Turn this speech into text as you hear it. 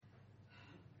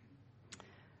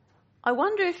I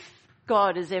wonder if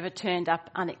God has ever turned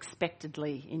up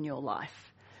unexpectedly in your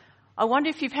life. I wonder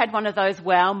if you've had one of those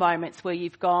wow moments where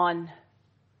you've gone,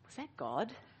 was that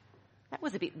God? That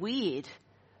was a bit weird.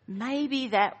 Maybe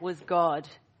that was God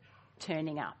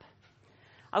turning up.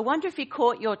 I wonder if he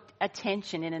caught your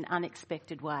attention in an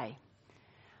unexpected way.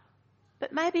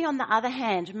 But maybe on the other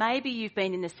hand, maybe you've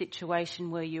been in a situation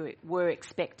where you were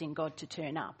expecting God to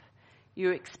turn up.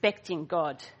 You're expecting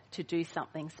God to do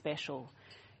something special.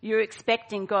 You're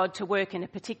expecting God to work in a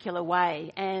particular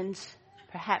way, and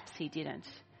perhaps he didn't.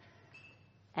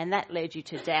 And that led you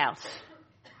to doubt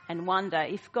and wonder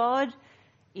if God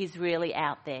is really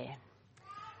out there.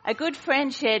 A good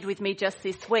friend shared with me just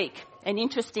this week an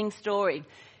interesting story.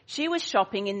 She was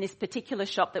shopping in this particular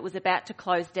shop that was about to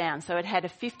close down, so it had a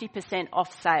 50%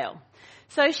 off sale.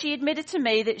 So she admitted to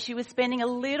me that she was spending a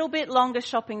little bit longer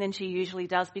shopping than she usually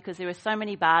does because there were so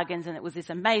many bargains and it was this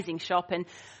amazing shop, and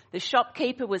the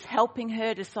shopkeeper was helping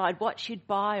her decide what she'd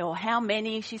buy or how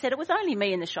many. She said it was only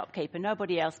me and the shopkeeper,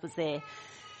 nobody else was there.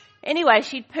 Anyway,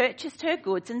 she'd purchased her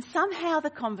goods and somehow the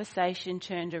conversation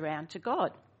turned around to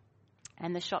God.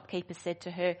 And the shopkeeper said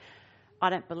to her, I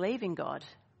don't believe in God.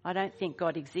 I don't think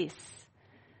God exists.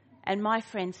 And my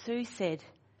friend Sue said,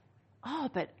 oh,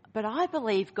 but I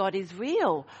believe God is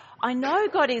real. I know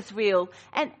God is real.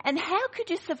 And how could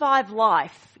you survive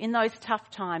life in those tough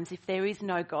times if there is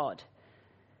no God?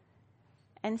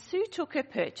 And Sue took her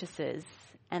purchases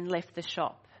and left the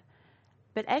shop.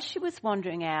 But as she was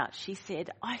wandering out, she said,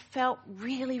 I felt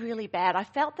really, really bad. I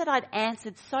felt that I'd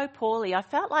answered so poorly. I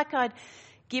felt like I'd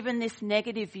given this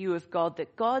negative view of God,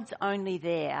 that God's only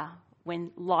there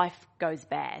when life goes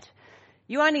bad.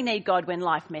 You only need God when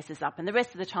life messes up, and the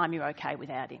rest of the time you're okay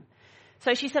without him.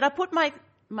 So she said, I put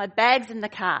my bags in the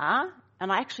car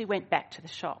and I actually went back to the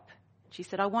shop. She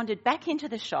said, I wandered back into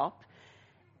the shop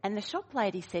and the shop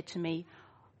lady said to me,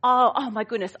 oh my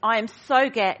goodness, I am so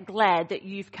glad that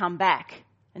you've come back.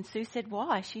 And Sue said,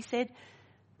 why? She said,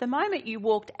 the moment you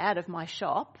walked out of my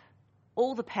shop,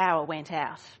 all the power went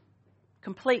out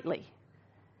completely.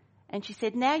 And she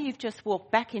said, now you've just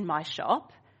walked back in my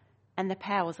shop and the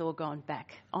power's all gone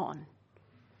back on.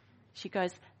 She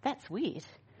goes, that's weird.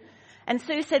 And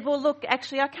Sue said, well, look,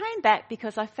 actually I came back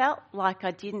because I felt like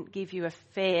I didn't give you a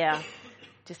fair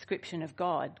description of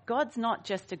God. God's not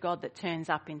just a God that turns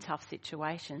up in tough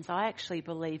situations. I actually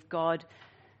believe God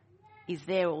is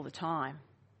there all the time.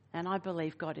 And I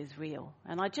believe God is real.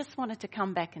 And I just wanted to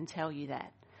come back and tell you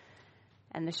that.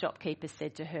 And the shopkeeper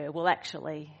said to her, well,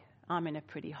 actually, I'm in a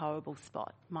pretty horrible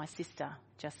spot. My sister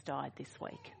just died this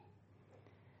week.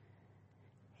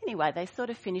 Anyway, they sort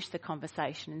of finished the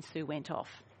conversation and Sue went off.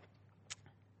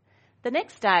 The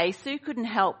next day, Sue couldn't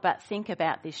help but think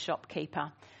about this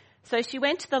shopkeeper. So she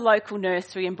went to the local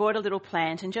nursery and bought a little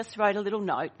plant and just wrote a little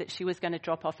note that she was going to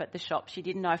drop off at the shop. She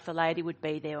didn't know if the lady would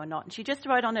be there or not. And she just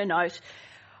wrote on her note,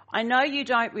 I know you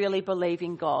don't really believe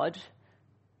in God,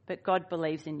 but God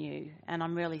believes in you, and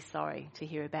I'm really sorry to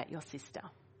hear about your sister.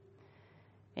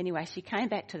 Anyway, she came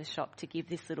back to the shop to give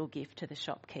this little gift to the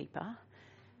shopkeeper,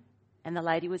 and the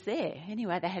lady was there.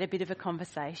 Anyway, they had a bit of a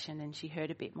conversation, and she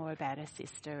heard a bit more about her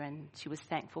sister, and she was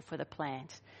thankful for the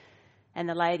plant. And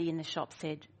the lady in the shop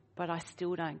said, but I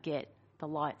still don't get the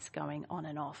lights going on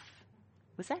and off.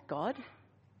 Was that God?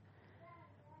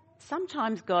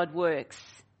 Sometimes God works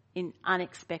in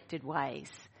unexpected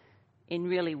ways, in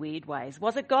really weird ways.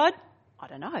 Was it God? I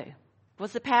don't know.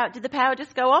 Did the power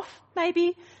just go off?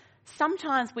 Maybe.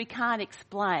 Sometimes we can't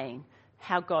explain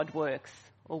how God works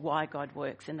or why God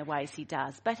works in the ways he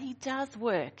does, but he does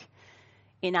work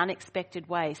in unexpected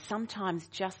ways, sometimes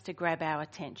just to grab our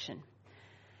attention.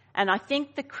 And I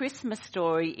think the Christmas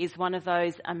story is one of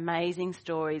those amazing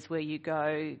stories where you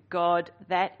go, God,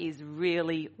 that is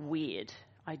really weird.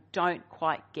 I don't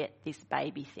quite get this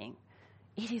baby thing.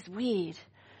 It is weird.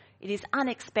 It is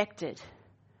unexpected.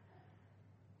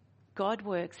 God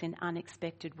works in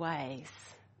unexpected ways.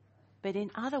 But in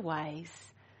other ways,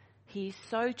 he is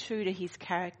so true to his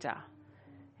character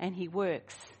and he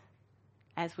works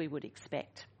as we would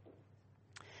expect.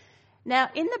 Now,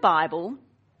 in the Bible,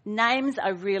 names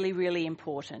are really, really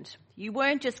important. You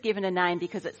weren't just given a name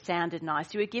because it sounded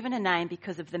nice. You were given a name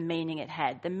because of the meaning it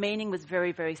had. The meaning was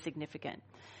very, very significant.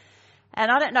 And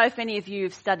I don't know if any of you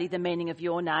have studied the meaning of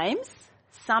your names.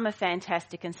 Some are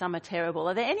fantastic and some are terrible.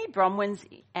 Are there any Bronwyns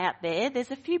out there?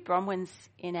 There's a few Bronwyns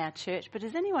in our church, but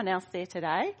is anyone else there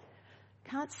today?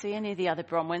 Can't see any of the other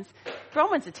Bronwyns.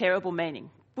 Bronwyn's a terrible meaning.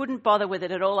 Wouldn't bother with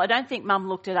it at all. I don't think Mum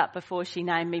looked it up before she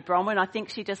named me Bronwyn. I think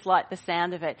she just liked the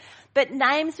sound of it. But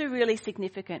names are really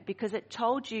significant because it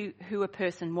told you who a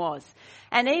person was.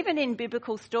 And even in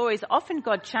biblical stories, often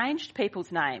God changed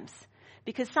people's names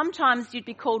Because sometimes you'd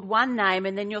be called one name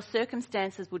and then your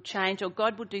circumstances would change, or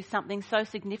God would do something so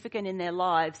significant in their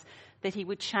lives that he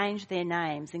would change their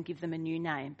names and give them a new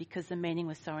name because the meaning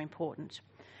was so important.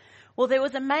 Well, there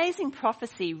was amazing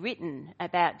prophecy written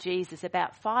about Jesus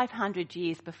about 500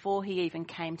 years before he even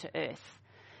came to earth.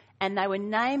 And they were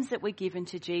names that were given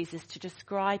to Jesus to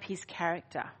describe his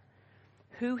character,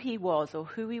 who he was or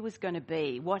who he was going to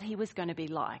be, what he was going to be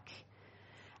like.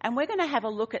 And we're going to have a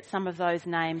look at some of those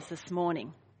names this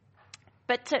morning.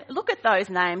 But to look at those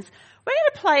names, we're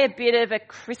going to play a bit of a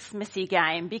Christmassy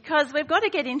game because we've got to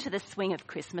get into the swing of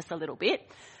Christmas a little bit.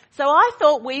 So I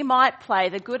thought we might play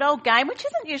the good old game, which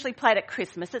isn't usually played at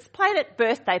Christmas. It's played at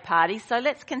birthday parties. So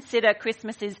let's consider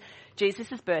Christmas is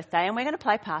Jesus' birthday, and we're going to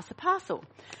play Pass the Parcel.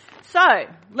 So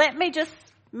let me just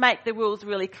make the rules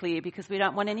really clear because we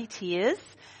don't want any tears.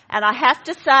 And I have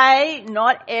to say,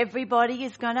 not everybody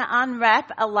is going to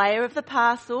unwrap a layer of the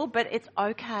parcel, but it's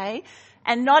okay.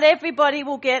 And not everybody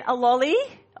will get a lolly.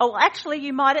 Oh, actually,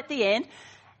 you might at the end.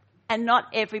 And not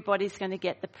everybody's going to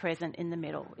get the present in the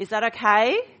middle. Is that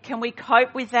okay? Can we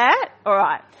cope with that? All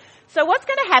right. So what's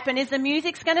going to happen is the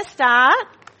music's going to start.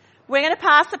 We're going to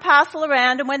pass the parcel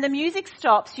around, and when the music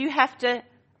stops, you have to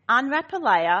unwrap a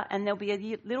layer, and there'll be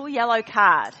a little yellow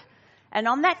card. And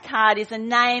on that card is a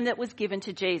name that was given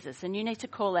to Jesus, and you need to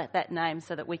call out that name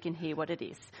so that we can hear what it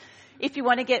is. If you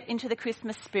want to get into the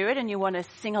Christmas spirit and you want to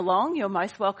sing along, you're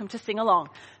most welcome to sing along.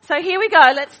 So here we go.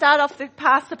 Let's start off the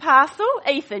Pass the Parcel.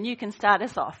 Ethan, you can start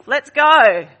us off. Let's go.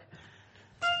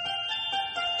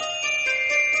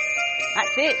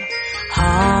 That's it.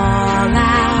 Haul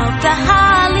out the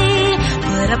holly,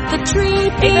 put up the tree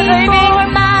before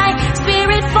my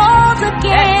spirit falls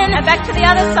again. And back to the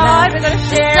other side. We're going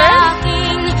to share.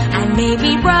 Stocking, I may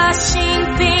be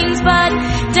rushing things, but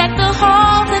deck the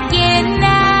halls again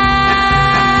now.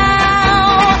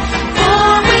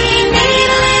 For we need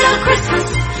a little Christmas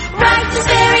right this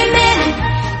very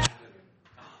minute.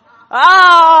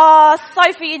 Oh,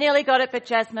 Sophie, you nearly got it, but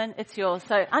Jasmine, it's yours.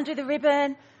 So undo the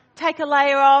ribbon, take a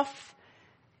layer off.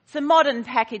 Some modern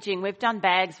packaging. We've done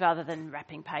bags rather than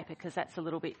wrapping paper because that's a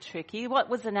little bit tricky. What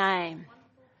was the name?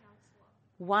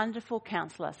 Wonderful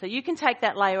Counselor. So you can take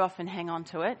that layer off and hang on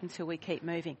to it until we keep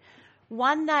moving.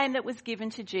 One name that was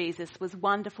given to Jesus was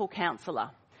Wonderful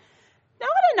Counselor. Now,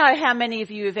 I don't know how many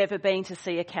of you have ever been to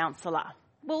see a counsellor.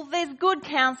 Well, there's good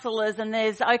counsellors and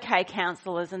there's okay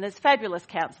counsellors and there's fabulous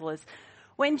counsellors.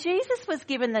 When Jesus was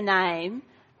given the name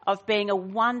of being a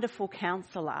wonderful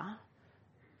counsellor,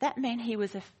 that meant he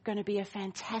was going to be a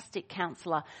fantastic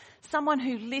counsellor, someone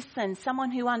who listened,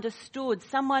 someone who understood,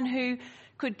 someone who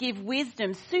could give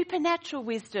wisdom, supernatural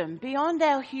wisdom, beyond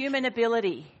our human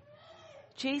ability.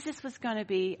 Jesus was going to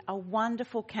be a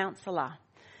wonderful counsellor.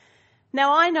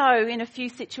 Now, I know in a few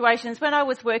situations, when I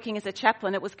was working as a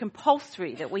chaplain, it was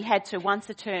compulsory that we had to once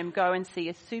a term go and see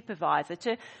a supervisor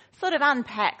to sort of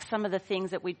unpack some of the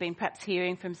things that we'd been perhaps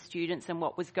hearing from students and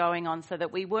what was going on so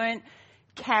that we weren't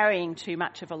carrying too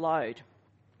much of a load.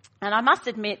 And I must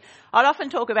admit, I'd often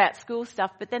talk about school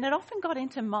stuff, but then it often got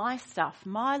into my stuff,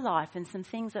 my life, and some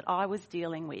things that I was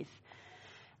dealing with.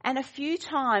 And a few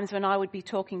times when I would be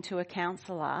talking to a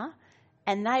counsellor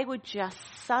and they would just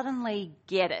suddenly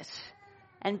get it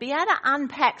and be able to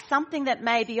unpack something that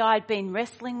maybe I'd been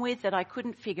wrestling with, that I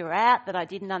couldn't figure out, that I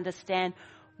didn't understand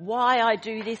why I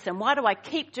do this and why do I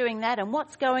keep doing that and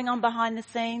what's going on behind the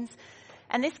scenes.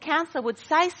 And this counsellor would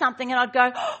say something and I'd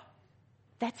go, oh,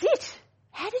 that's it.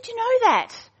 How did you know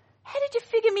that? How did you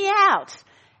figure me out?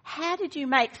 How did you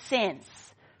make sense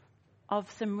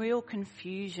of some real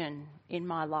confusion in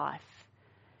my life?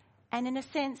 And in a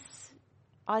sense,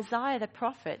 Isaiah the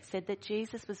prophet said that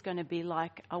Jesus was going to be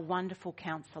like a wonderful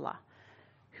counsellor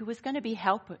who was going to be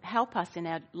help us in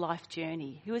our life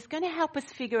journey, who was going to help us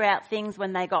figure out things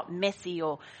when they got messy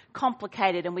or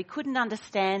complicated and we couldn't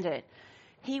understand it.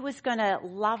 He was going to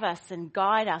love us and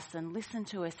guide us and listen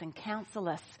to us and counsel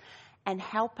us and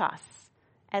help us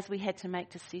as we had to make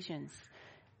decisions.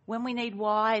 When we need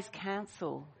wise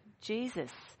counsel,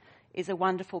 Jesus is a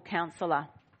wonderful counsellor.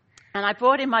 And I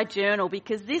brought in my journal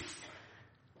because this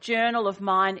journal of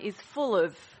mine is full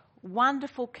of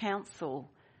wonderful counsel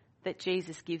that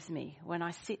Jesus gives me when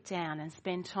I sit down and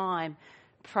spend time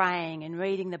praying and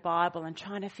reading the Bible and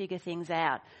trying to figure things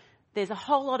out. There's a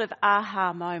whole lot of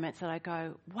aha moments that I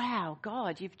go, wow,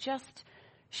 God, you've just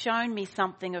shown me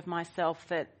something of myself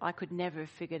that I could never have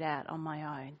figured out on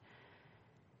my own.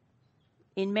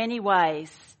 In many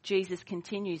ways, Jesus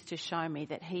continues to show me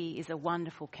that he is a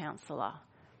wonderful counsellor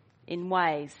in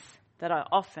ways that I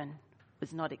often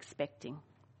was not expecting.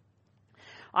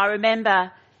 I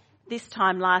remember this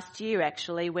time last year,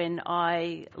 actually, when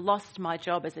I lost my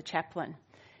job as a chaplain.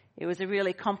 It was a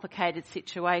really complicated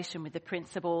situation with the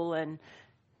principal, and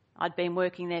I'd been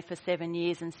working there for 7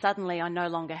 years, and suddenly I no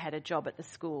longer had a job at the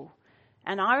school.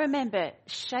 And I remember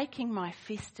shaking my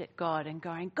fist at God and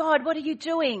going, God, what are you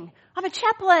doing? I'm a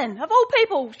chaplain. Of all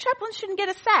people, chaplains shouldn't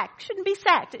get a sack, shouldn't be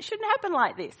sacked. It shouldn't happen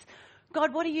like this.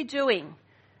 God, what are you doing?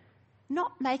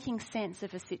 Not making sense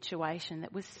of a situation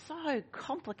that was so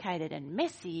complicated and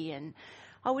messy, and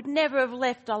I would never have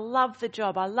left. I loved the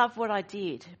job. I loved what I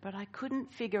did, but I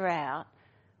couldn't figure out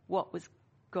what was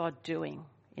God doing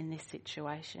in this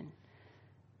situation.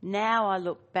 Now I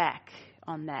look back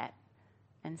on that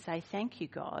and say, thank you,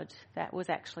 God. That was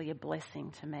actually a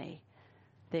blessing to me.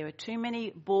 There were too many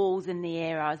balls in the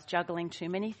air. I was juggling too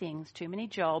many things, too many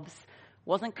jobs,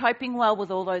 wasn't coping well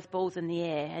with all those balls in the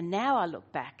air. And now I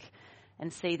look back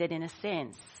and see that in a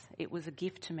sense, it was a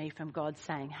gift to me from God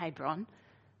saying, hey, Bron,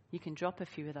 you can drop a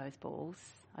few of those balls.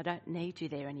 I don't need you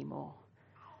there anymore.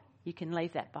 You can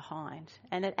leave that behind.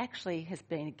 And it actually has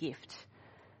been a gift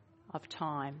of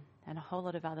time and a whole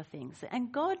lot of other things.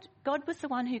 And God was the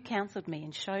one who counselled me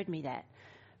and showed me that.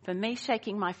 For me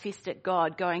shaking my fist at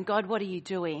God, going, God, what are you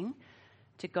doing?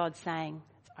 To God saying,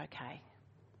 it's okay.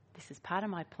 This is part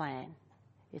of my plan.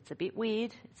 It's a bit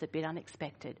weird. It's a bit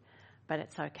unexpected, but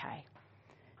it's okay.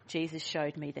 Jesus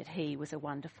showed me that he was a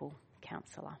wonderful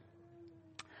counsellor.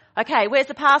 Okay, where's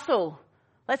the parcel?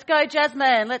 Let's go,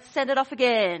 Jasmine. Let's send it off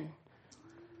again.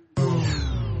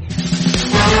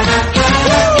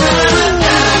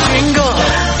 Jingle,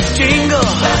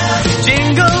 jingle,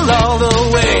 jingle all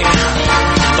the way.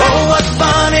 Oh, what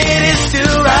fun it is to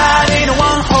ride in a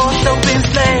one-horse open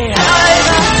sleigh.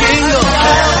 Jingle,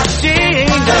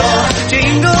 jingle,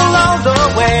 jingle all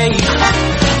the way.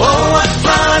 Oh, what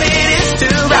fun it is to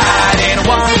ride in a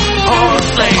one-horse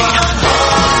sleigh.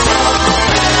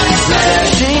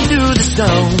 Dashing through the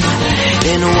snow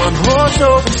in a one-horse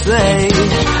open sleigh.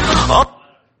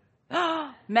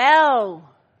 Oh. Mel.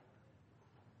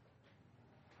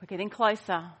 We're getting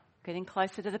closer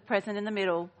to the present in the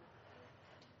middle.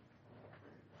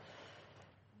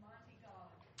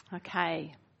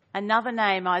 Okay. Another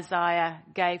name Isaiah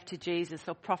gave to Jesus,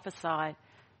 or prophesied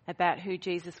about who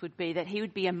Jesus would be, that he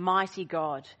would be a mighty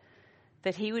God,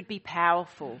 that he would be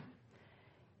powerful.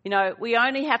 You know, we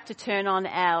only have to turn on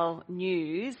our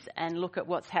news and look at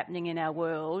what's happening in our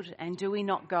world, and do we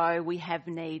not go, we have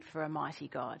need for a mighty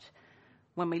God.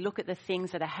 When we look at the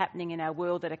things that are happening in our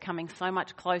world that are coming so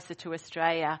much closer to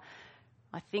Australia,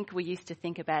 I think we used to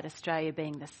think about Australia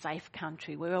being the safe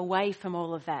country. We're away from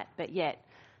all of that, but yet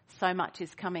so much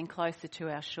is coming closer to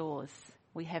our shores.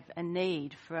 We have a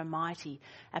need for a mighty,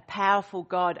 a powerful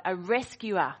God, a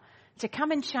rescuer to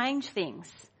come and change things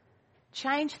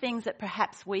that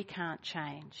perhaps we can't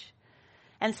change.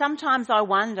 And sometimes I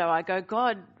wonder, I go,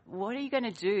 God, what are you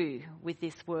going to do with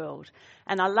this world?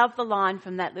 And I love the line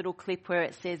from that little clip where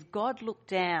it says, God looked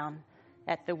down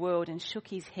at the world and shook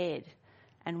his head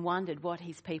and wondered what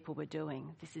his people were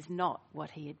doing. This is not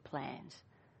what he had planned.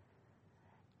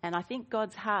 And I think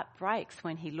God's heart breaks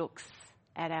when he looks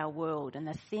at our world and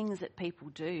the things that people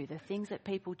do, the things that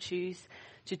people choose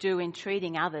to do in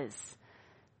treating others,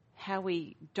 how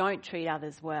we don't treat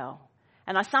others well.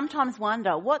 And I sometimes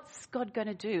wonder, what's God going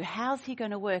to do? How's he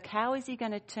going to work? How is he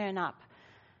going to turn up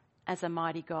as a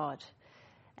mighty God?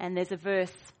 And there's a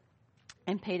verse,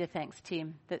 and Peter thanks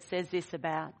Tim, that says this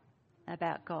about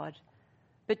God.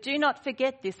 But do not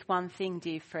forget this one thing,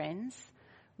 dear friends.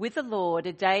 With the Lord,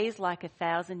 a day is like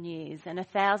 1,000 years, and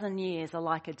 1,000 years are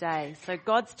like a day. So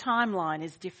God's timeline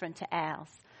is different to ours.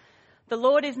 The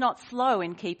Lord is not slow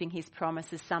in keeping his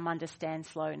promises. Some understand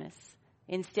slowness.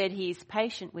 Instead, he is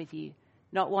patient with you,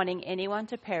 not wanting anyone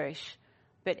to perish,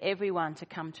 but everyone to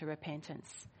come to repentance.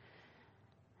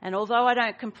 And although I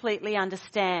don't completely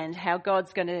understand how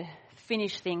God's going to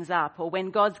finish things up, or when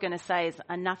God's going to say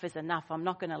enough is enough, I'm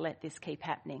not going to let this keep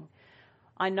happening,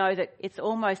 I know that it's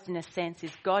almost in a sense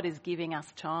is God is giving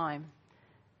us time.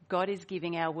 God is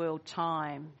giving our world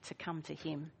time to come to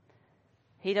him.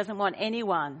 He doesn't want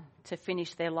anyone to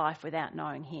finish their life without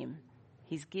knowing him.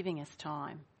 He's giving us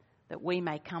time that we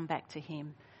may come back to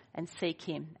him and seek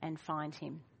him and find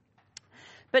him.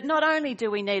 But not only do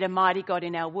we need a mighty God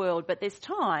in our world, but there's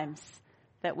times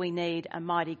that we need a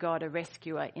mighty God, a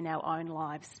rescuer in our own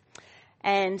lives.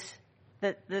 And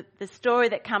the story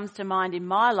that comes to mind in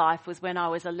my life was when I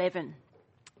was 11.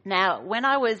 Now, when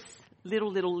I was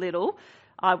little,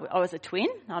 I was a twin.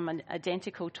 I'm an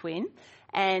identical twin.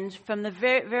 And from the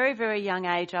very, very, very young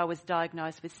age, I was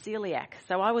diagnosed with celiac.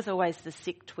 So I was always the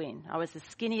sick twin. I was the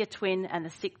skinnier twin and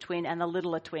the sick twin and the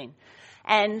littler twin.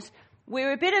 And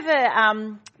we're a bit of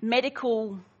a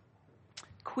medical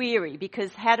query,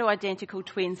 because how do identical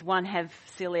twins, one have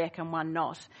celiac and one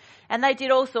not? And they did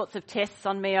all sorts of tests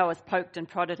on me. I was poked and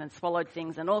prodded and swallowed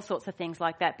things and all sorts of things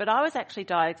like that. But I was actually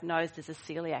diagnosed as a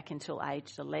celiac until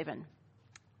aged 11.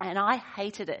 And I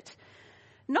hated it.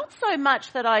 Not so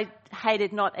much that I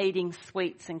hated not eating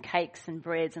sweets and cakes and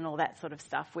breads and all that sort of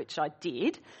stuff, which I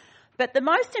did. But the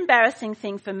most embarrassing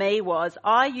thing for me was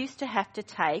I used to have to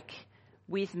take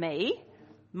with me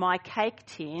my cake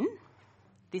tin.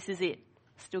 This is it.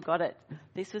 Still got it.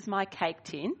 This was my cake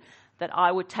tin that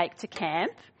I would take to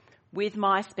camp with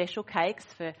my special cakes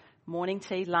for morning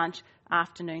tea, lunch,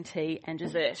 afternoon tea and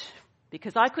dessert,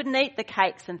 because I couldn't eat the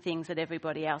cakes and things that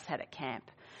everybody else had at camp.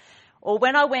 Or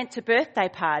when I went to birthday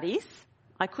parties,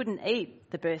 I couldn't eat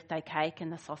the birthday cake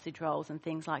and the sausage rolls and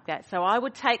things like that. So I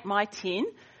would take my tin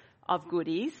of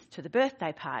goodies to the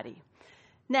birthday party.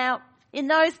 Now, in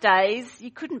those days,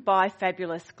 you couldn't buy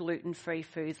fabulous gluten-free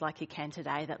foods like you can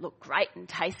today that look great and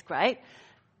taste great.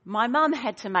 My mum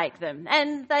had to make them,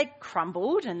 and they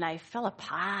crumbled and they fell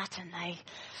apart and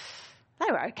they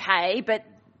were okay, but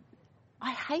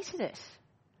I hated it.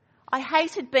 I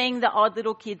hated being the odd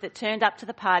little kid that turned up to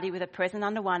the party with a present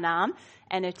under one arm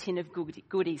and a tin of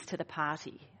goodies to the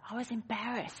party. I was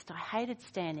embarrassed. I hated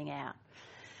standing out.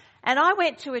 And I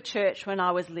went to a church when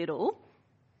I was little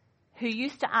who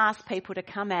used to ask people to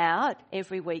come out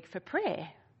every week for prayer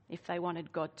if they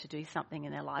wanted God to do something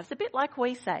in their lives. A bit like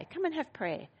we say, come and have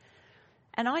prayer.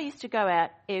 And I used to go out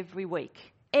every week,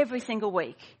 every single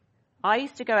week. I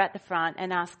used to go out the front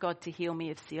and ask God to heal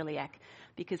me of celiac,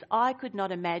 because I could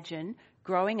not imagine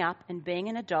growing up and being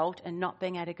an adult and not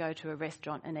being able to go to a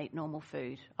restaurant and eat normal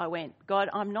food. I went, God,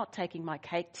 I'm not taking my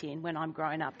cake tin when I'm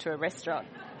grown up to a restaurant.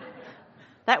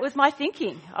 That was my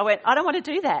thinking. I went, I don't want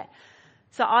to do that.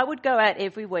 So I would go out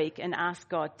every week and ask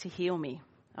God to heal me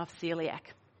of celiac.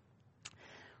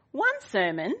 One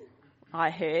sermon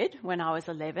I heard when I was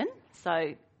 11,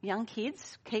 so young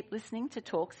kids, keep listening to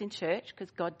talks in church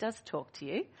because God does talk to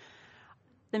you.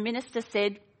 The minister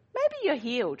said, maybe you're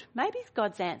healed. Maybe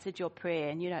God's answered your prayer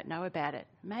and you don't know about it.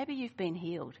 Maybe you've been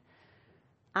healed.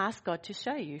 Ask God to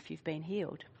show you if you've been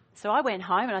healed. So I went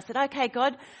home and I said, okay,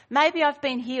 God, maybe I've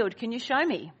been healed. Can you show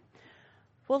me?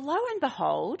 Well, lo and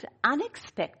behold,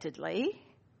 unexpectedly,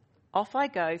 off I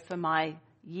go for my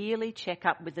yearly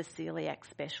checkup with the celiac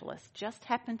specialist. Just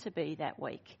happened to be that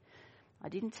week. I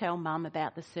didn't tell Mum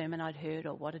about the sermon I'd heard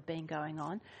or what had been going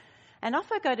on. And off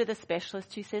I go to the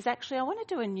specialist, who says, actually, I want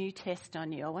to do a new test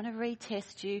on you. I want to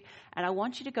retest you, and I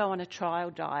want you to go on a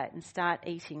trial diet and start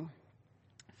eating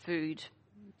food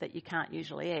that you can't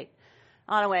usually eat.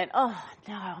 And I went, oh,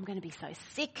 no, I'm going to be so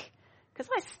sick. Because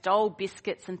I stole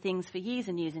biscuits and things for years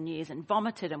and years and years and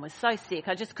vomited and was so sick,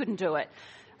 I just couldn't do it.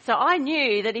 So I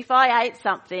knew that if I ate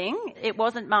something, it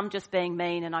wasn't Mum just being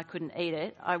mean and I couldn't eat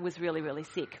it. I was really, really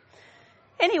sick.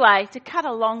 Anyway, to cut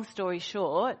a long story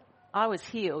short, I was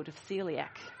healed of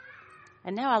celiac.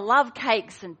 And now I love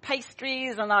cakes and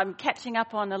pastries, and I'm catching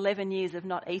up on 11 years of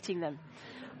not eating them.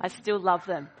 I still love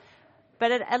them.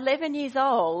 But at 11 years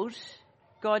old,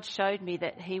 God showed me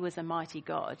that he was a mighty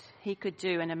God. He could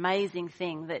do an amazing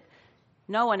thing that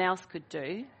no one else could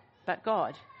do but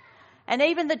God. And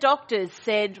even the doctors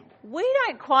said, we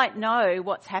don't quite know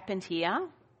what's happened here.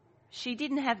 She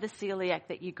didn't have the celiac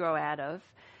that you grow out of.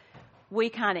 We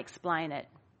can't explain it.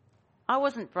 I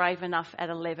wasn't brave enough at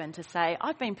 11 to say,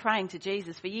 I've been praying to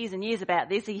Jesus for years and years about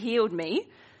this. He healed me.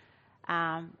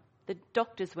 The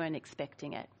doctors weren't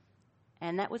expecting it.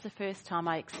 And that was the first time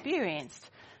I experienced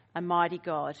a mighty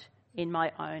God in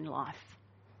my own life.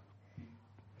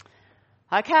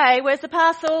 Okay, where's the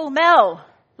parcel? Mel,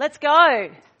 let's go.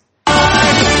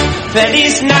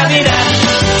 Feliz Navidad.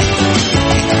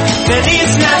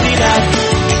 Feliz Navidad.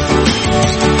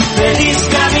 Feliz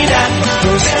Navidad.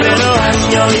 Prospero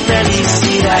año y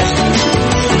felicidad.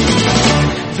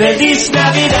 Feliz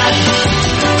Navidad.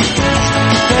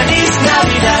 Feliz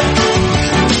Navidad.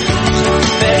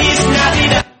 Feliz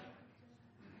Navidad.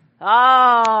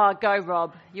 Ah, go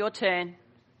Rob, your turn.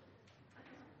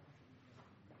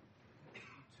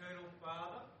 Eternal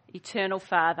Father. Eternal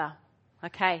Father.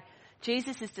 Okay,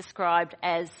 Jesus is described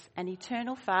as an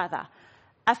eternal Father,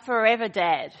 a forever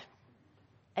dad,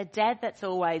 a dad that's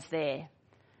always there.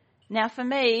 Now for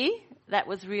me, that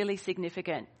was really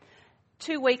significant.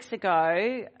 2 weeks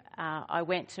ago, I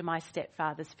went to my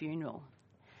stepfather's funeral.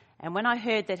 And when I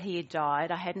heard that he had died,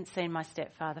 I hadn't seen my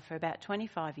stepfather for about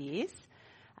 25 years.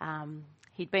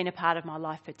 He'd been a part of my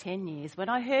life for 10 years. When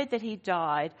I heard that he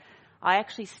died, I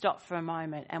actually stopped for a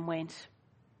moment and went,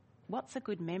 what's a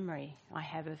good memory I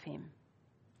have of him?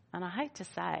 And I hate to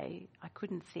say, I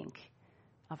couldn't think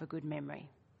of a good memory.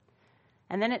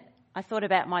 And then I thought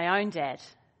about my own dad,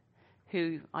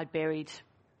 who I'd buried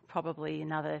probably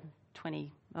another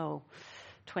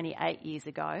 28 years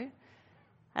ago.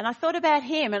 And I thought about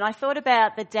him, and I thought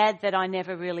about the dad that I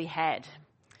never really had.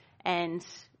 And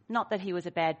not that he was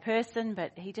a bad person,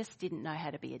 but he just didn't know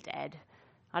how to be a dad.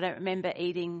 I don't remember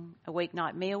eating a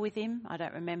weeknight meal with him. I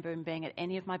don't remember him being at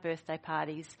any of my birthday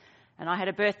parties. And I had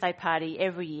a birthday party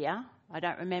every year. I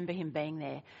don't remember him being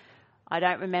there. I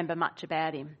don't remember much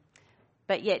about him.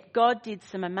 But yet God did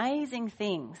some amazing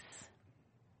things.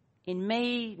 In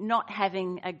me not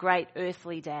having a great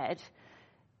earthly dad,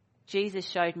 Jesus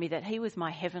showed me that he was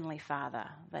my heavenly Father,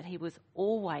 that he was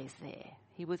always there.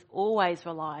 He was always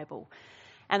reliable.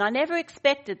 And I never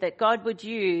expected that God would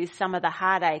use some of the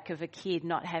heartache of a kid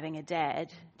not having a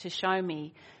dad to show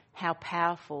me how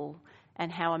powerful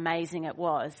and how amazing it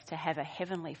was to have a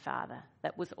heavenly Father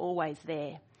that was always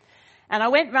there. And I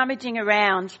went rummaging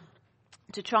around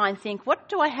to try and think, what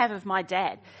do I have of my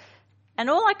dad? And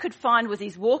all I could find was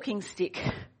his walking stick,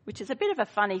 which is a bit of a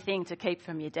funny thing to keep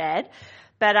from your dad.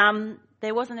 But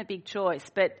there wasn't a big choice.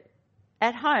 But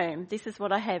at home, this is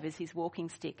what I have, is his walking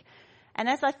stick. And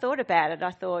as I thought about it,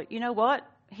 I thought, you know what?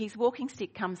 His walking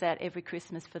stick comes out every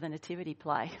Christmas for the nativity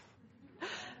play.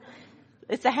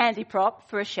 It's a handy prop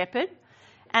for a shepherd.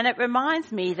 And it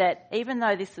reminds me that even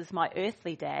though this is my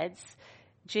earthly dad's,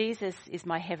 Jesus is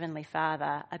my heavenly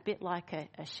Father, a bit like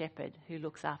a shepherd who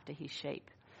looks after his sheep.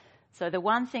 So the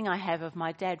one thing I have of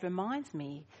my dad reminds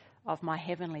me of my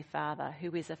heavenly Father,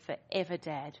 who is a forever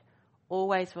dad,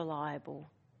 always reliable,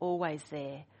 always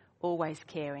there, always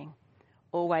caring,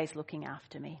 always looking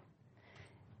after me.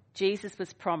 Jesus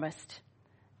was promised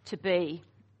to be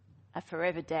a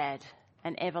forever dad,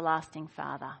 an everlasting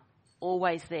Father,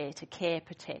 always there to care,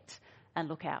 protect, and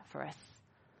look out for us.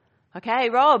 Okay,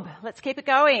 Rob, let's keep it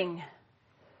going.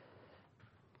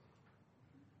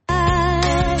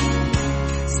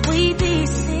 Sweetly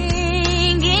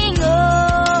singing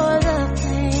o'er the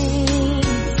plains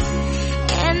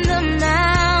and the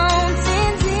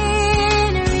mountains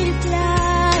in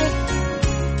reply,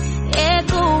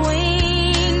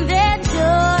 echoing their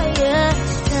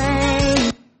joyous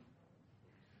strain.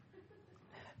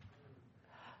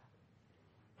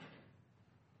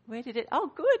 Where did it?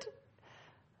 Oh, good.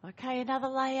 Okay, another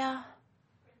layer.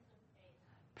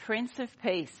 Prince of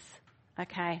Peace.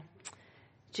 Okay.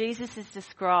 Jesus is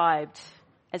described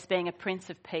as being a Prince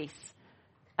of Peace,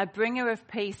 a bringer of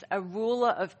peace, a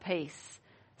ruler of peace,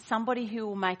 somebody who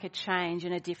will make a change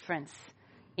and a difference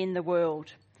in the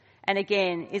world. And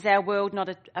again, is our world not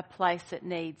a place that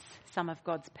needs some of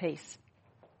God's peace?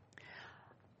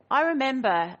 I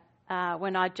remember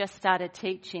when I just started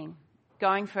teaching,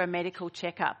 going for a medical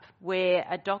checkup where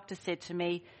a doctor said to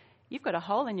me, "You've got a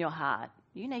hole in your heart.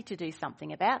 You need to do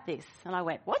something about this." And I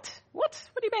went, What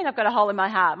do you mean I've got a hole in my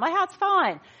heart? My heart's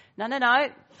fine. No.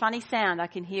 Funny sound. I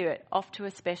can hear it. Off to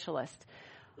a specialist.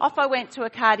 Off I went to a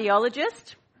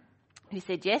cardiologist who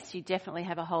said, "Yes, you definitely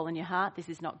have a hole in your heart. This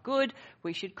is not good.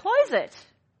 We should close it."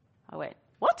 I went,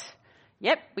 "What?"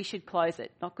 "Yep, we should close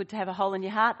it. Not good to have a hole in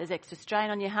your heart. There's extra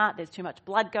strain on your heart. There's too much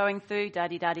blood going through.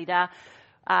 Da-di-da-di-da.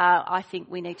 I think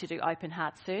we need to do open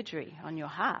heart surgery on your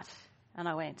heart." And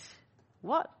I went,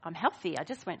 "What? I'm healthy. I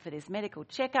just went for this medical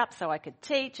checkup so I could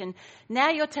teach, and now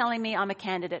you're telling me I'm a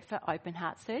candidate for open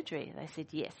heart surgery." They said,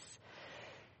 "Yes,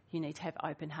 you need to have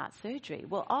open heart surgery."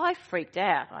 Well, I freaked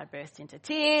out. I burst into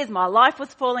tears. My life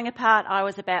was falling apart. I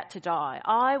was about to die.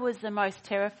 I was the most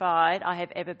terrified I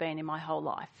have ever been in my whole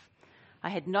life. I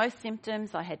had no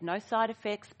symptoms. I had no side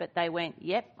effects, but they went,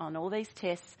 "Yep, on all these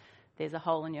tests, there's a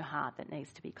hole in your heart that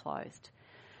needs to be closed."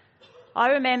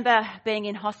 I remember being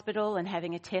in hospital and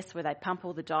having a test where they pump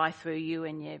all the dye through you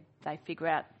and they figure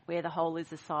out where the hole is,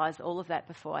 the size, all of that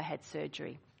before I had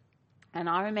surgery. And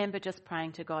I remember just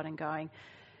praying to God and going,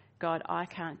 "God, I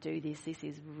can't do this. This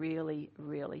is really,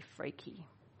 really freaky."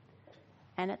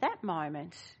 And at that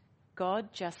moment,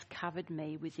 God just covered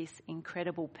me with this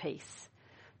incredible peace.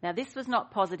 Now, this was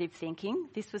not positive thinking.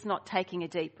 This was not taking a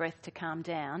deep breath to calm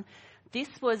down.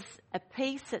 This was a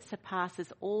peace that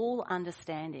surpasses all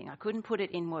understanding. I couldn't put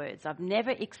it in words. I've never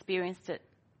experienced it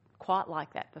quite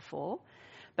like that before.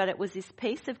 But it was this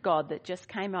peace of God that just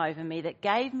came over me that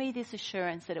gave me this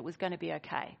assurance that it was going to be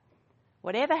okay.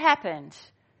 Whatever happened,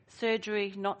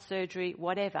 surgery, not surgery,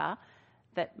 whatever,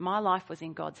 that my life was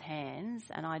in God's hands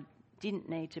and I didn't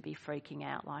need to be freaking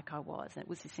out like I was. It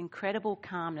was this incredible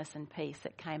calmness and peace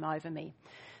that came over me.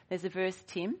 There's a verse,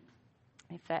 Tim,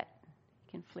 if that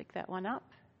can flick that one up.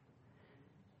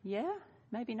 Yeah,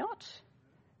 maybe not.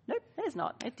 Nope, there's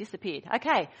not. It disappeared.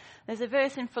 Okay, there's a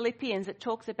verse in Philippians that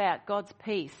talks about God's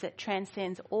peace that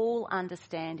transcends all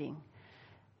understanding.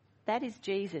 That is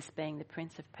Jesus being the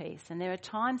Prince of Peace. And there are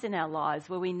times in our lives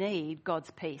where we need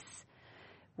God's peace,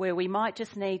 where we might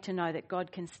just need to know that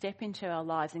God can step into our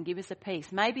lives and give us a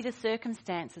peace. Maybe the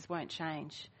circumstances won't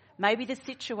change. Maybe the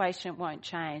situation won't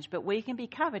change, but we can be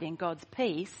covered in God's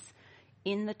peace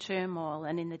in the turmoil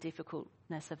and in the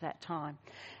difficultness of that time.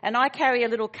 And I carry a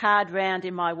little card round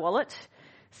in my wallet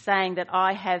saying that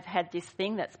I have had this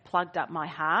thing that's plugged up my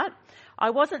heart. I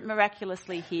wasn't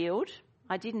miraculously healed.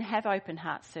 I didn't have open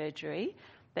heart surgery,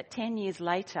 but 10 years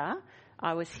later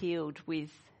I was healed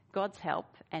with God's help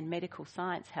and medical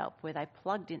science help, where they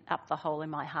plugged up the hole in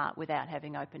my heart without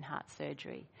having open heart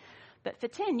surgery. But for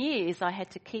 10 years I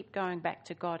had to keep going back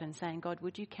to God and saying, God,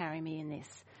 would you carry me in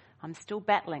this? I'm still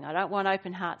battling. I don't want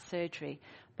open heart surgery,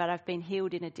 but I've been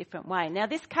healed in a different way. Now,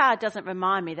 this card doesn't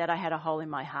remind me that I had a hole in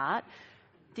my heart.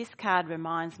 This card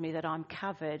reminds me that I'm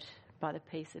covered by the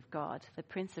peace of God. The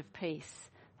Prince of Peace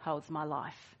holds my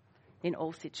life in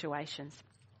all situations.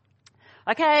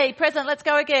 Okay, present, let's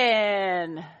go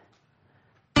again.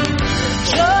 Joy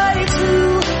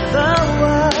to the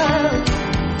world,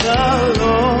 the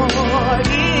Lord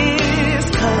is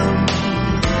come.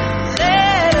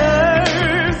 Let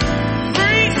earth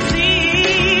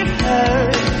receive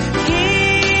her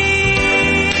King.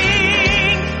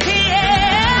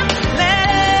 Yeah,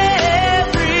 let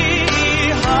every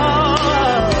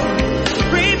heart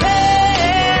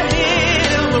prepare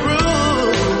him a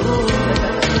room,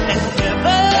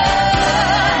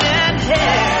 and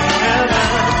heaven.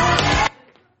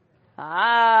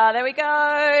 There we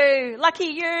go. Lucky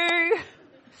you.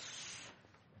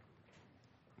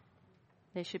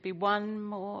 There should be one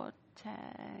more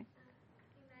tag.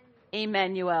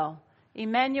 Emmanuel.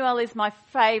 Emmanuel is my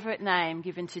favourite name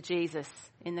given to Jesus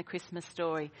in the Christmas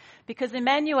story, because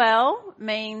Emmanuel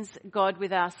means God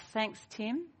with us. Thanks,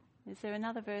 Tim. Is there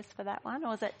another verse for that one,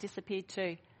 or has that disappeared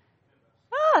too?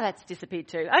 Oh, that's disappeared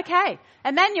too. Okay.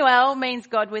 Emmanuel means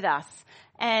God with us.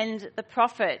 And the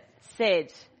prophet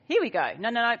said, here we go.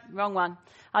 No, wrong one.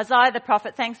 Isaiah the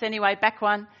prophet, thanks anyway, back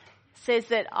one, says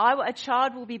that a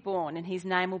child will be born and his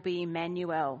name will be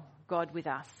Emmanuel, God with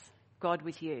us, God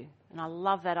with you. And I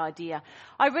love that idea.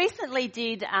 I recently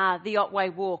did the Otway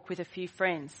Walk with a few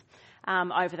friends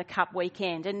over the Cup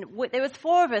weekend, and there was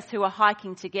 4 of us who were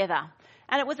hiking together.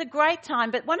 And it was a great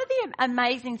time, but one of the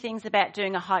amazing things about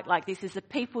doing a hike like this is the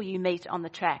people you meet on the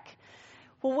track.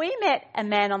 Well, we met a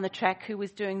man on the track who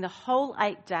was doing the whole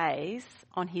 8 days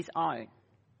on his own.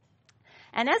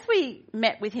 And as we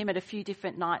met with him at a few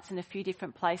different nights in a few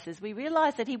different places, we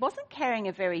realised that he wasn't carrying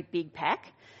a very big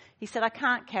pack. He said, I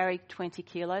can't carry 20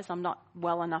 kilos. I'm not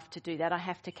well enough to do that. I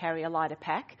have to carry a lighter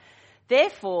pack.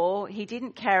 Therefore, he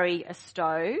didn't carry a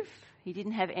stove. He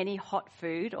didn't have any hot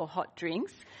food or hot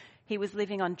drinks. He was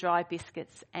living on dry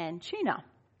biscuits and tuna.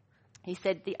 He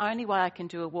said, the only way I can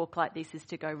do a walk like this is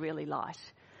to go really light.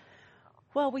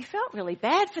 Well, we felt really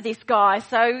bad for this guy.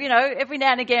 So, every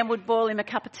now and again we'd boil him a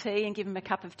cup of tea and give him a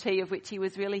cup of tea, of which he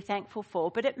was really thankful for.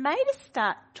 But it made us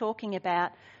start talking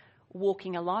about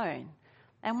walking alone.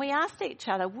 And we asked each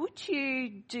other, would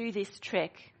you do this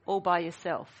trek all by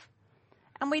yourself?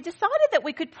 And we decided that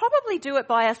we could probably do it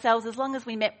by ourselves as long as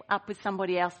we met up with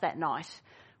somebody else that night.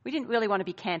 We didn't really want to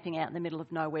be camping out in the middle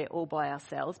of nowhere all by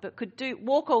ourselves, but could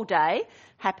walk all day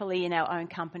happily in our own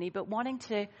company, but wanting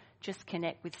to just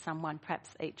connect with someone perhaps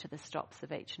each of the stops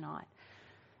of each night.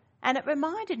 And it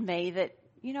reminded me that,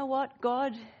 you know what,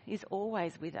 God is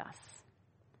always with us.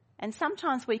 And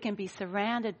sometimes we can be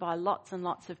surrounded by lots and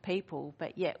lots of people,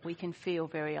 but yet we can feel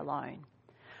very alone.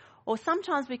 Or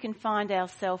sometimes we can find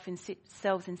ourselves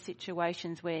in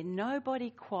situations where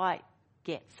nobody quite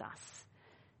gets us.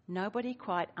 Nobody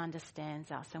quite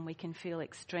understands us, and we can feel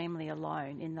extremely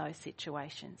alone in those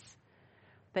situations.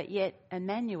 But yet,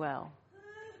 Emmanuel,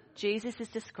 Jesus is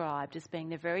described as being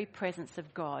the very presence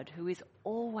of God who is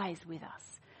always with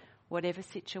us, whatever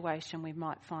situation we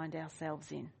might find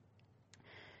ourselves in.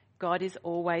 God is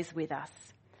always with us.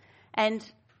 And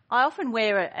I often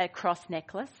wear a cross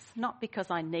necklace, not because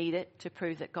I need it to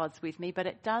prove that God's with me, but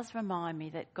it does remind me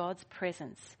that God's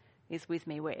presence is with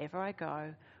me wherever I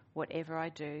go, whatever I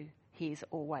do. He is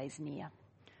always near.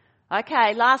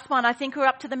 Okay, last one. I think we're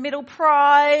up to the middle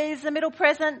prize, the middle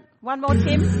present. One more,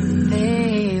 Tim.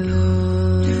 They look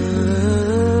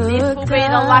This will be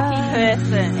the lucky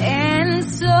person. and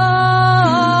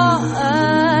saw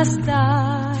a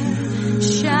star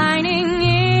shining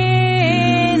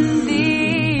in the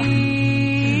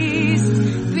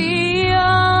east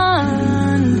beyond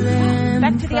them.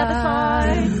 Back to the other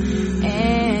side.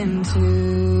 And to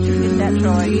With that that,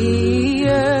 Troy. The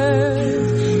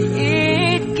earth,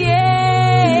 it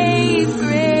gave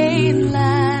great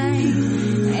light,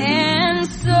 and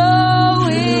so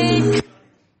it...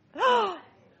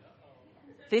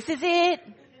 This is it.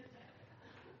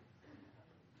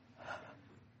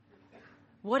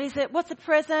 What is it? What's the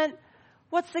present?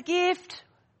 What's the gift?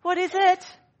 What is it?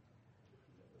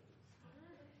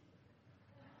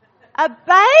 A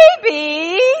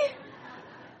baby?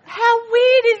 How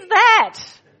weird is that?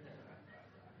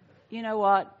 You know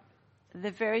what?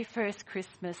 The very first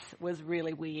Christmas was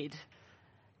really weird.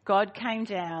 God came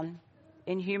down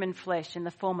in human flesh in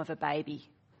the form of a baby.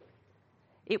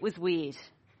 It was weird.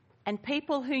 And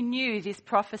people who knew this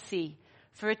prophecy,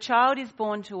 for a child is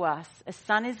born to us, a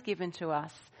son is given to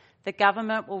us, the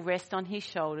government will rest on his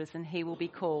shoulders, and he will be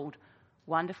called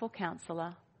Wonderful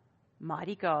Counselor,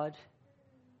 Mighty God,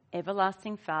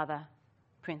 Everlasting Father,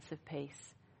 Prince of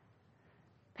Peace.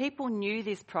 People knew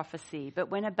this prophecy, but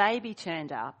when a baby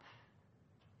turned up,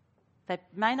 they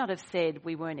may not have said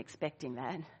we weren't expecting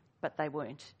that, but they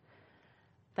weren't.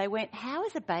 They went, how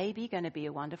is a baby going to be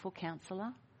a wonderful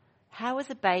counsellor? How is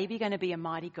a baby going to be a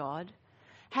mighty God?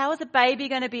 How is a baby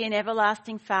going to be an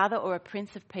everlasting Father or a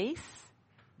Prince of Peace?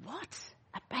 What?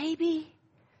 A baby?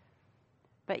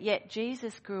 But yet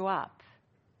Jesus grew up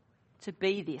to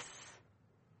be this,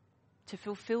 to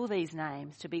fulfill these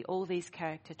names, to be all these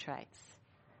character traits.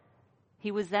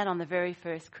 He was that on the very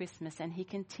first Christmas, and he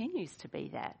continues to be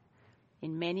that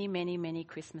in many, many, many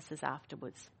Christmases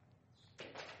afterwards.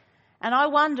 And I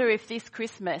wonder if this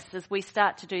Christmas, as we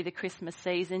start to do the Christmas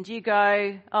season, do you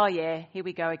go, oh yeah, here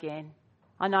we go again.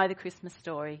 I know the Christmas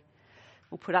story.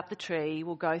 We'll put up the tree,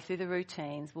 we'll go through the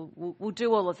routines, we'll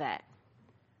do all of that.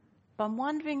 But I'm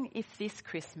wondering if this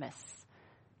Christmas,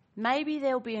 maybe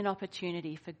there'll be an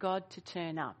opportunity for God to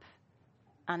turn up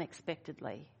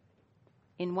unexpectedly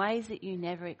in ways that you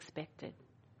never expected.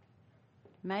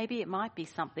 Maybe it might be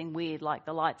something weird like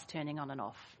the lights turning on and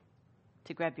off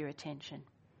to grab your attention.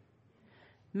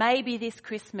 Maybe this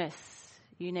Christmas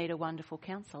you need a wonderful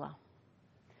counsellor.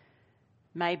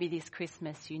 Maybe this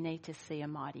Christmas you need to see a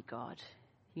mighty God.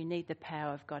 You need the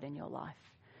power of God in your life.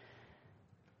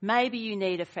 Maybe you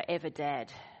need a forever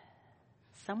dad.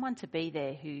 Someone to be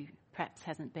there who perhaps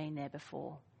hasn't been there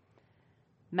before.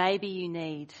 Maybe you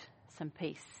need some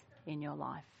peace in your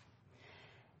life.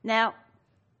 Now,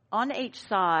 on each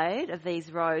side of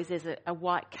these rows there's a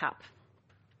white cup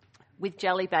with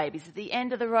jelly babies. At the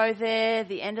end of the row there,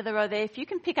 the end of the row there. If you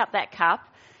can pick up that cup,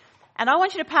 and I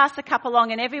want you to pass the cup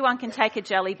along and everyone can take a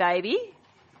jelly baby,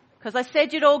 because I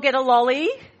said you'd all get a lolly.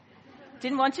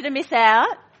 Didn't want you to miss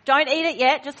out. Don't eat it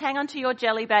yet, just hang on to your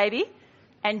jelly baby.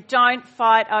 And don't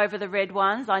fight over the red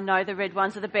ones. I know the red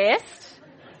ones are the best.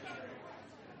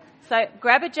 So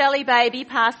grab a jelly baby,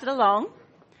 pass it along.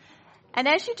 And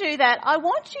as you do that, I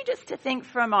want you just to think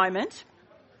for a moment.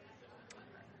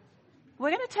 We're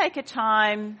going to take a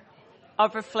time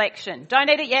of reflection. Don't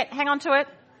eat it yet, hang on to it.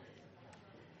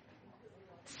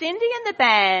 Cindy and the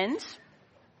band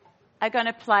are going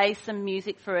to play some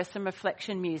music for us, some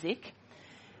reflection music.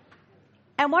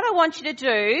 And what I want you to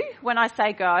do when I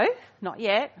say go, not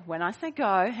yet, when I say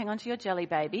go, hang on to your jelly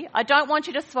baby. I don't want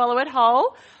you to swallow it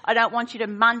whole. I don't want you to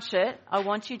munch it. I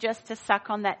want you just to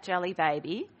suck on that jelly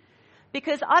baby.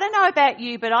 Because I don't know about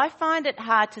you, but I find it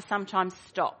hard to sometimes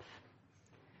stop.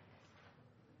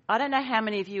 I don't know how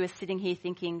many of you are sitting here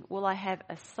thinking, will I have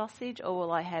a sausage or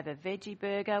will I have a veggie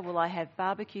burger? Will I have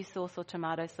barbecue sauce or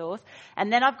tomato sauce?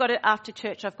 And then after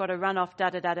church, I've got to run off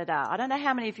da-da-da-da-da. I don't know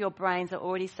how many of your brains are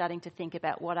already starting to think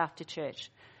about what after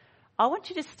church. I want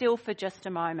you to still for just a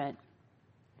moment.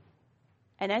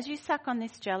 And as you suck on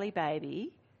this jelly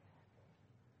baby,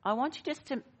 I want you just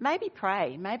to maybe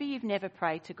pray. Maybe you've never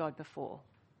prayed to God before.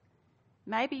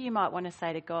 Maybe you might want to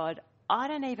say to God, I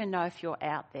don't even know if you're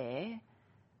out there,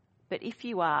 but if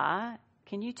you are,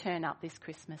 can you turn up this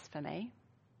Christmas for me?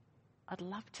 I'd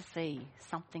love to see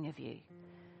something of you.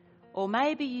 Or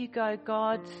maybe you go,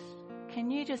 God, can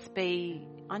you just be,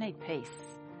 I need peace.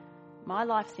 My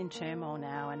life's in turmoil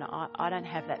now and I don't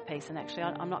have that peace, and actually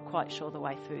I'm not quite sure the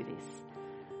way through this.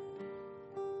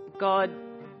 God,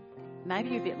 maybe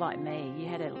you're a bit like me. You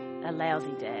had a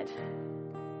lousy dad.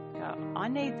 Go, I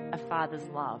need a father's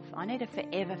love. I need a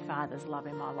forever father's love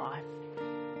in my life.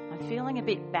 I'm feeling a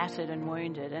bit battered and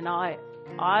wounded, and I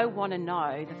want to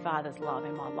know the Father's love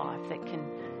in my life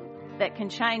that can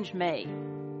change me.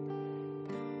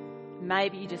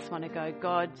 Maybe you just want to go,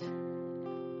 God,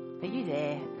 are you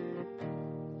there?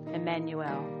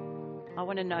 Emmanuel, I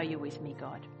want to know you're with me,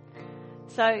 God.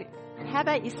 So how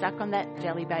about you suck on that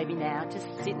jelly baby now? Just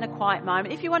sit in a quiet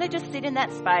moment. If you want to just sit in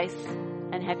that space,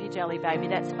 and have your jelly baby,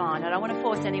 that's fine. I don't want to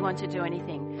force anyone to do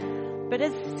anything. But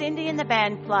as Cindy and the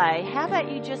band play, how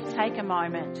about you just take a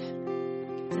moment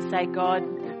to say, God,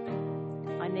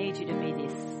 I need you to be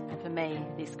this for me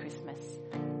this Christmas.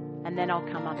 And then I'll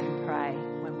come up and pray.